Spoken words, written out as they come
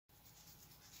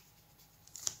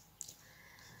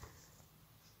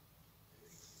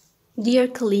Dear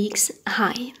colleagues,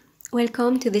 hi.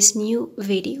 Welcome to this new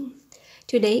video.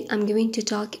 Today I'm going to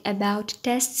talk about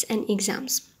tests and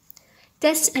exams.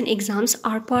 Tests and exams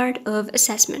are part of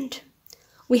assessment.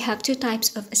 We have two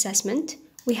types of assessment.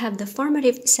 We have the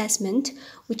formative assessment,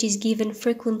 which is given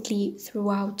frequently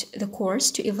throughout the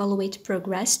course to evaluate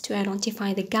progress, to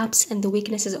identify the gaps and the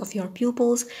weaknesses of your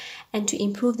pupils, and to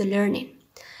improve the learning.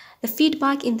 The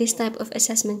feedback in this type of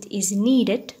assessment is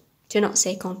needed, to not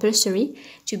say compulsory,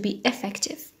 to be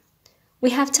effective.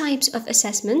 We have types of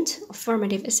assessment, of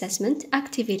formative assessment,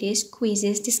 activities,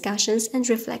 quizzes, discussions, and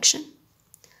reflection.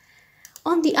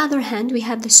 On the other hand, we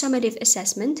have the summative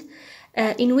assessment,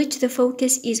 in which the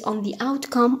focus is on the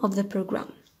outcome of the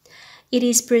program. It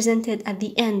is presented at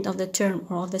the end of the term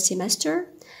or of the semester.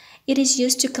 It is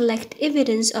used to collect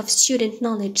evidence of student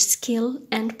knowledge, skill,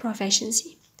 and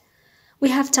proficiency. We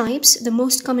have types. The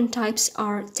most common types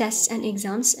are tests and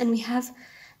exams, and we have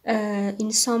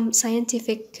in some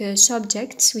scientific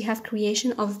subjects, we have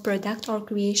creation of a product or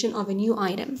creation of a new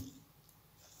item.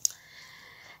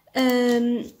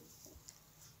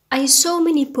 I saw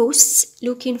many posts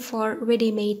looking for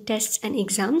ready-made tests and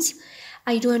exams.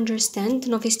 I do understand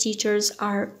novice teachers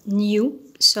are new,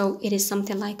 so it is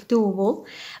something like doable,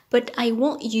 but I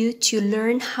want you to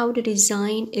learn how to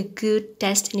design a good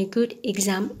test and a good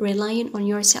exam relying on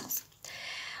yourself.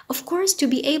 Of course, to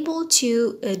be able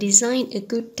to design a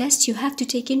good test, you have to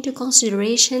take into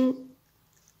consideration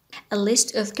a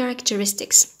list of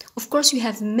characteristics. Of course, you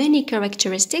have many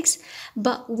characteristics,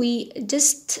 but we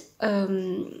just are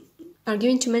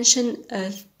going to mention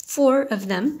 4 of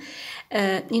them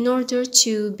in order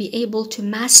to be able to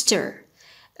master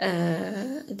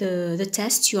the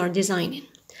test you are designing.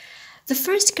 The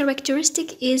first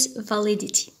characteristic is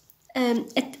validity. A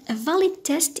valid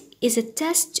test is a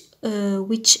test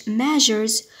which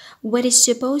measures what is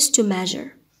supposed to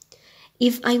measure.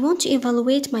 If I want to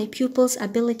evaluate my pupils'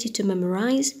 ability to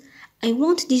memorize, I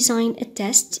won't design a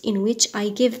test in which I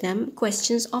give them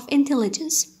questions of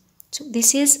intelligence. So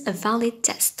this is a valid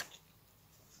test.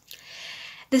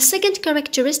 The second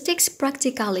characteristic is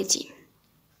practicality.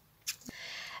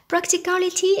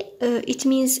 Practicality, it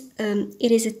means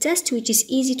it is a test which is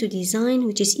easy to design,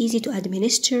 which is easy to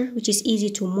administer, which is easy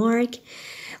to mark.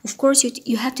 Of course,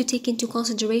 you have to take into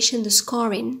consideration the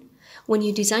scoring. When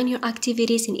you design your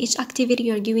activities, in each activity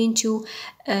you're going to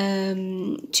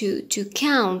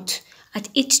count. At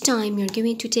each time, you're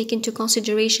going to take into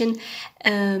consideration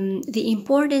the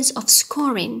importance of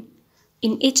scoring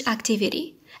in each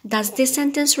activity. Does this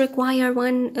sentence require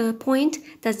 1 point?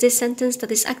 Does this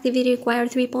activity require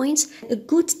 3 points? A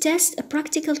good test, a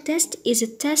practical test, is a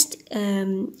test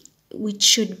which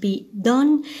should be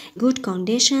done in good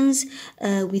conditions,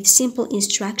 with simple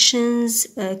instructions,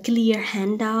 clear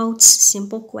handouts,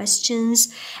 simple questions,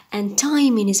 and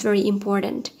timing is very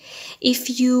important. If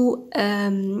you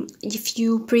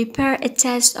prepare a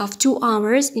test of 2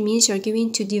 hours, it means you're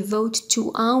going to devote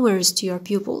 2 hours to your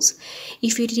pupils.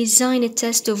 If you design a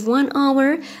test of 1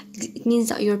 hour, it means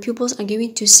that your pupils are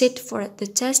going to sit for the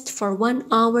test for 1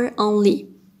 hour only.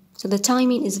 So the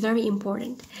timing is very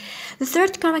important. The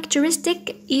third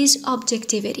characteristic is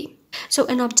objectivity. So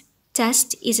an objective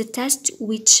test is a test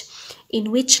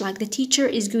in which the teacher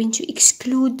is going to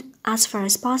exclude as far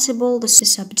as possible the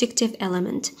subjective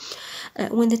element.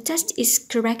 When the test is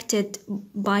corrected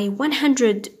by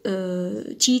 100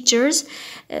 teachers,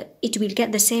 it will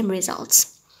get the same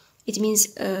results. It means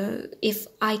if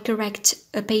I correct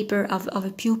a paper of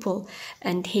a pupil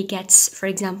and he gets, for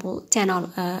example, 10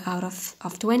 out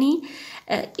of 20,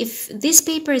 if this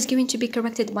paper is going to be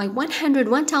corrected by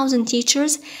 1,000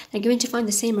 teachers, they're going to find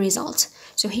the same result.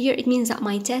 So here it means that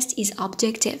my test is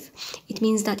objective. It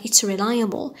means that it's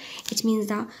reliable. It means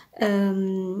that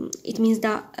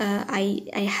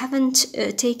I haven't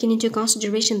taken into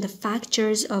consideration the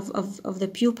factors of the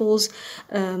pupils,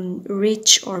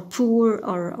 rich or poor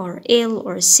or ill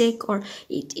or sick, or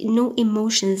no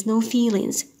emotions, no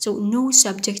feelings, so no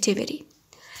subjectivity.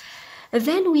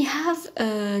 Then we have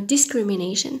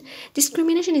discrimination.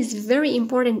 Discrimination is a very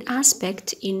important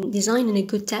aspect in designing a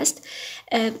good test.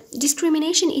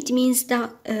 Discrimination, it means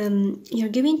that you're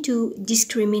going to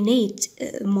discriminate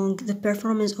among the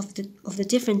performance of the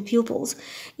different pupils.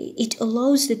 It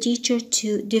allows the teacher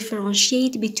to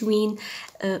differentiate between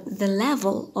the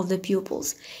level of the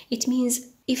pupils. It means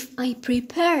if I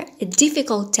prepare a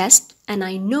difficult test and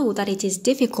I know that it is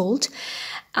difficult,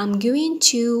 I'm going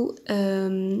to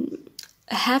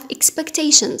have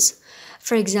expectations.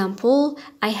 For example,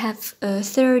 I have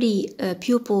 30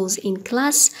 pupils in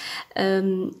class,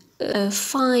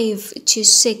 5 to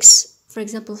 6, for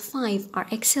example, 5 are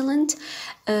excellent,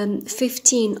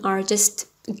 15 are just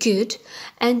good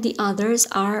and the others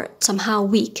are somehow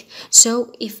weak.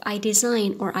 So if I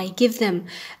design or I give them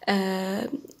a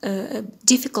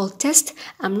difficult test,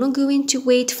 I'm not going to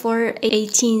wait for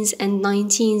 18s and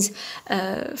 19s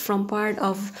from part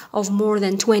of more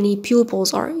than 20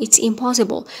 pupils, or it's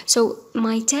impossible. So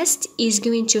my test is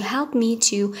going to help me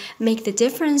to make the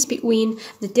difference between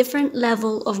the different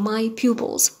level of my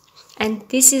pupils. And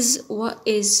this is what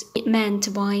is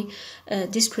meant by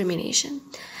discrimination.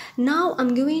 Now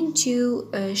I'm going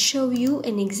to show you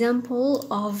an example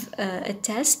of a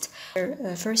test,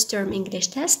 a first term English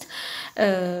test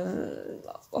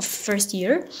of first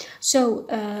year. So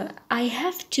I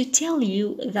have to tell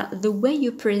you that the way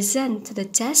you present the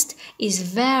test is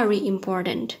very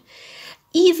important,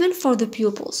 even for the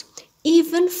pupils,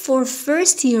 even for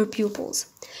first year pupils.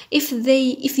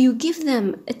 If you give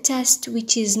them a test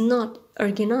which is not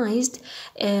organized,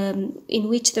 in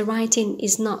which the writing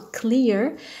is not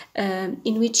clear,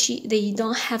 in which they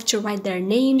don't have to write their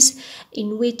names,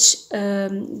 in which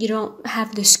you don't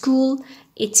have the school,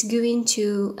 it's going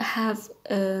to have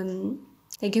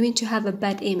they're going to have a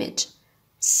bad image,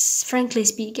 frankly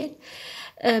speaking.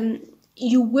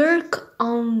 You work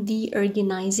on the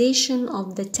organization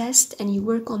of the test and you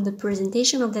work on the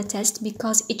presentation of the test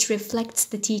because it reflects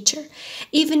the teacher.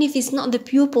 Even if it's not the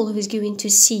pupil who is going to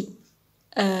see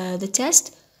the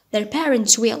test, their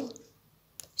parents will.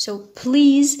 So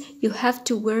please, you have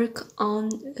to work on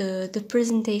the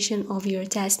presentation of your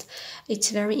test. It's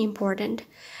very important.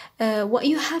 What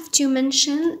you have to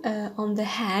mention on the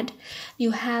head,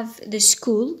 you have the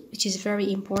school, which is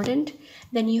very important.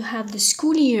 Then you have the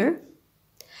school year.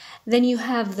 Then you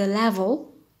have the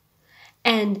level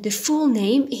and the full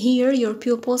name. Here your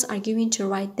pupils are going to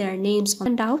write their names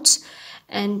on handouts,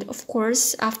 and of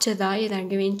course after that they're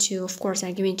going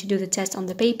to do the test on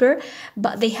the paper,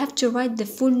 but they have to write the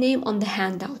full name on the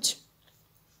handout.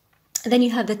 Then you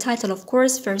have the title, of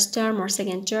course, first term or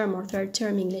second term or third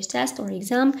term English test or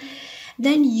exam.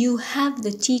 Then you have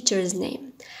the teacher's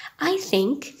name. I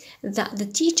think that the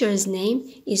teacher's name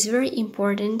is very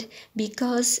important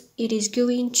because it is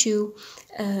going to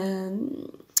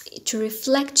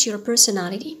reflect your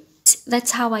personality.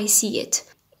 That's how I see it.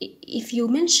 If you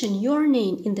mention your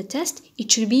name in the test,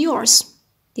 it should be yours.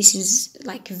 This is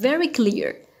like very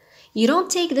clear. You don't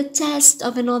take the test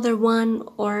of another one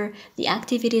or the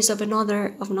activities of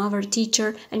another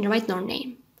teacher and you write your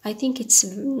name. I think it's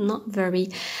not very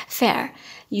fair.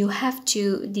 You have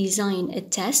to design a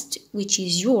test which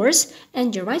is yours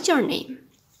and you write your name.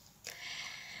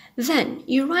 Then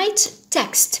you write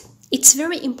text. It's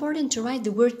very important to write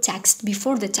the word text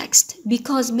before the text,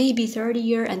 because maybe third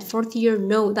year and fourth year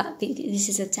know that this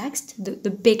is a text, the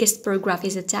biggest paragraph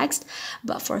is a text,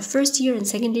 but for first year and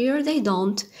second year they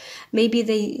don't. Maybe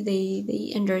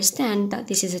they understand that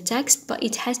this is a text, but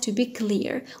it has to be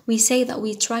clear. We say that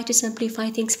we try to simplify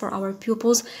things for our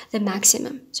pupils the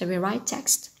maximum, so we write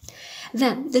text.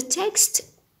 Then the text,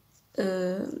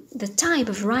 the type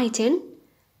of writing,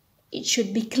 it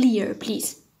should be clear,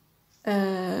 please.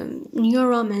 New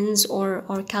Romans or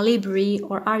Calibri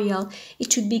or Arial,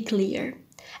 it should be clear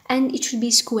and it should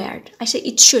be squared. I say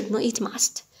it should, not it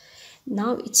must.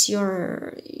 Now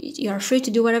you're free to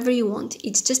do whatever you want.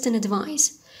 It's just an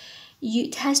advice.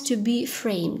 It has to be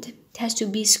framed, it has to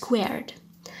be squared,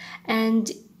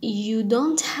 and you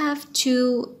don't have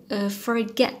to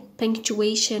forget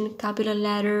punctuation, capital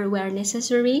letter where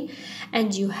necessary,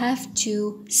 and you have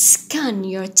to scan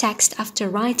your text after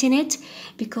writing it,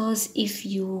 because if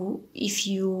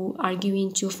you are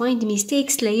going to find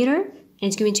mistakes later,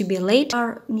 it's going to be late. There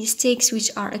are mistakes which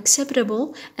are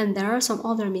acceptable and there are some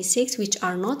other mistakes which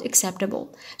are not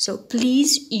acceptable. So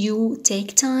please, you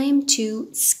take time to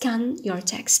scan your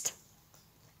text.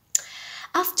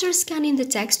 After scanning the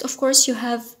text, of course, you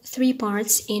have three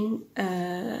parts in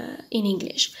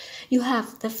English. You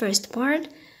have the first part,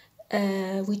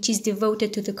 which is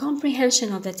devoted to the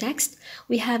comprehension of the text.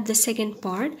 We have the second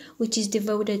part, which is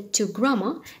devoted to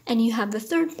grammar. And you have the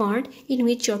third part, in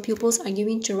which your pupils are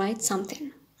going to write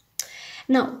something.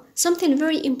 Now, something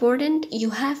very important,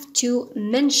 you have to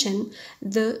mention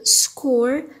the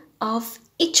score of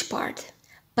each part,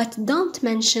 but don't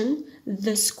mention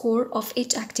the score of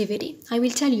each activity. I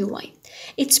will tell you why.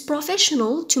 It's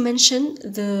professional to mention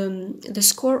the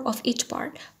score of each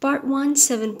part. Part 1,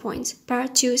 7 points.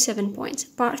 Part 2, 7 points.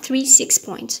 Part 3, 6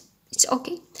 points. It's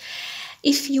okay.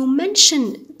 If you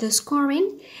mention the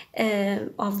scoring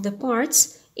of the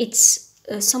parts, it's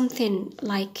something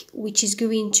like which is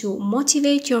going to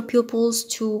motivate your pupils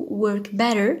to work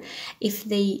better if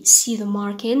they see the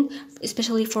marking,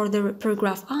 especially for the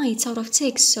paragraph. It's out of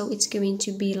 6, so it's going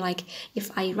to be like,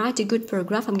 if I write a good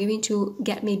paragraph, I'm going to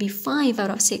get maybe 5 out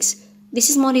of 6. This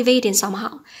is motivating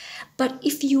somehow. But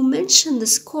if you mention the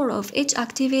score of each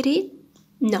activity,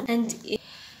 no. And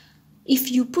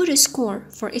if you put a score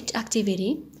for each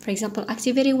activity, for example,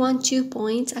 activity 1, 2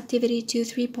 points, activity 2,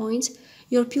 3 points,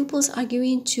 your pupils are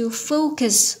going to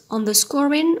focus on the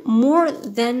scoring more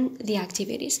than the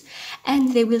activities.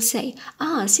 And they will say,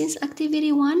 since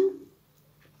activity 1,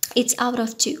 it's out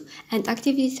of 2, and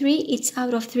activity 3, it's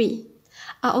out of 3.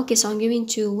 Okay, so I'm going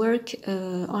to work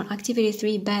on activity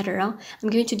 3 better. I'm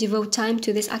going to devote time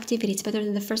to this activity. It's better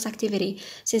than the first activity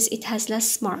since it has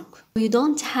less mark. You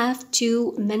don't have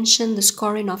to mention the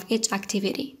scoring of each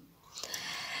activity.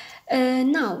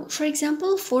 Now, for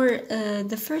example, for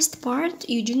the first part,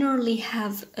 you generally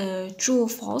have true or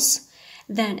false,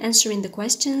 then answering the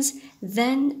questions,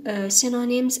 then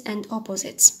synonyms and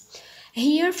opposites.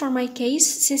 Here, for my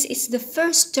case, since it's the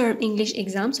first term English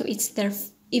exam, so it's their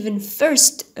even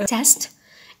first test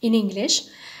in English,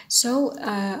 so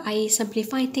I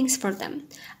simplified things for them.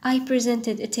 I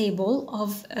presented a table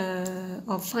of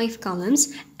 5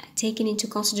 columns, taking into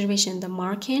consideration the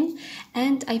marking,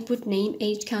 and I put name,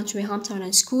 age, country, hometown,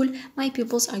 and school. My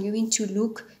pupils are going to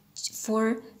look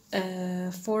for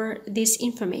this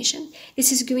information.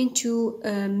 This is going to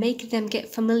make them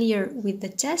get familiar with the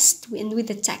test and with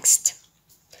the text.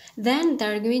 Then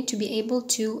they're going to be able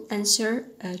to answer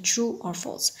true or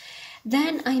false.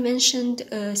 Then I mentioned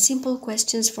simple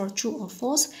questions for true or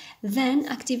false. Then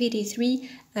activity 3,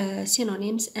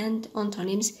 synonyms and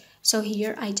antonyms. So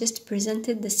here I just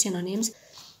presented the synonyms.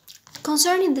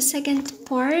 Concerning the second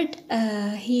part,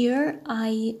 here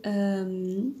I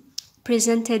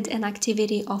presented an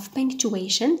activity of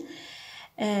punctuation,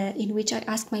 in which I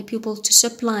asked my pupil to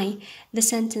supply the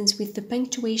sentence with the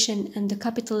punctuation and the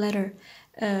capital letter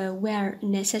where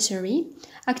necessary.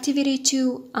 Activity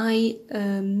 2, I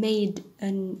made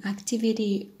an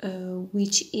activity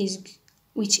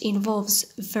which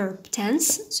involves verb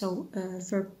tense, so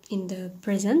verb in the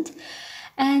present.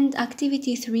 And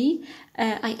activity 3,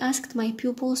 I asked my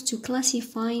pupils to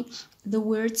classify the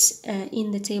words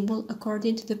in the table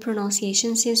according to the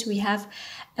pronunciation, since we have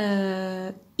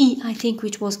E, I think,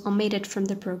 which was omitted from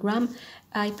the program.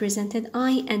 I presented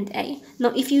I and A. Now,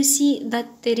 if you see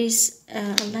that there is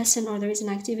a lesson or there is an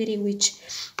activity which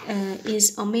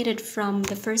is omitted from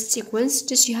the first sequence,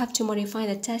 just you have to modify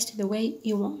the test the way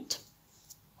you want.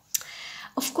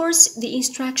 Of course, the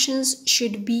instructions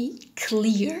should be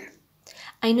clear.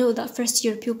 I know that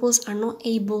first-year pupils are not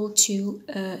able to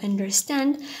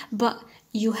understand, but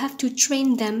you have to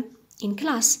train them in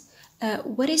class.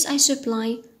 What is I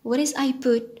supply? What is I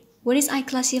put? What is I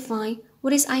classify?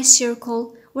 What is I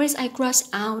circle? Where is I cross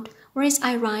out? Where is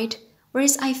I write? Where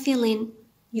is I fill in?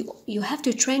 You have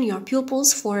to train your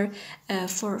pupils for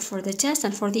the test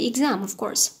and for the exam, of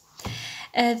course.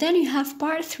 Then you have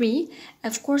part 3.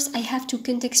 Of course, I have to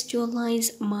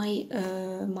contextualize my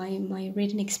my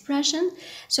written expression.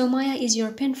 So Maya is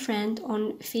your pen friend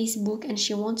on Facebook, and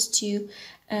she wants to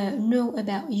know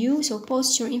about you. So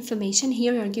post your information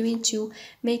here. You're going to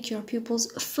make your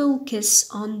pupils focus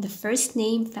on the first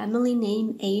name, family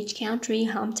name, age, country,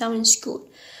 hometown, and school.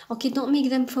 Okay, don't make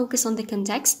them focus on the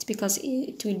context because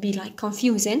it will be like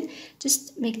confusing.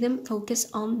 Just make them focus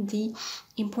on the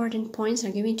important points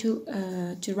they're going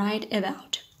to write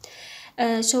about.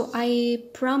 So I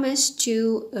promise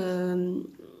to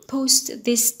post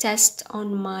this test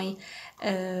on my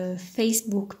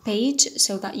Facebook page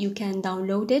so that you can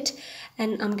download it,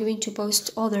 and I'm going to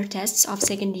post other tests of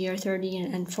second year, third year,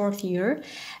 and fourth year.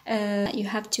 You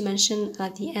have to mention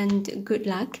at the end good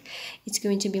luck. It's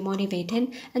going to be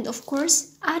motivating, and of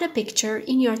course add a picture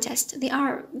in your test. They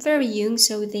are very young,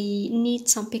 so they need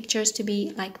some pictures to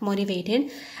be like motivating.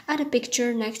 Add a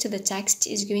picture next to the text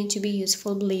is going to be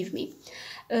useful, believe me.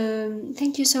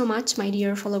 Thank you so much, my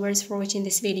dear followers, for watching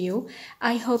this video.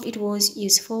 I hope it was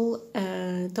useful.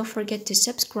 Don't forget to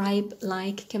subscribe,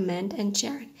 like, comment, and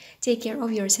share. Take care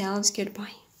of yourselves.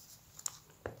 Goodbye.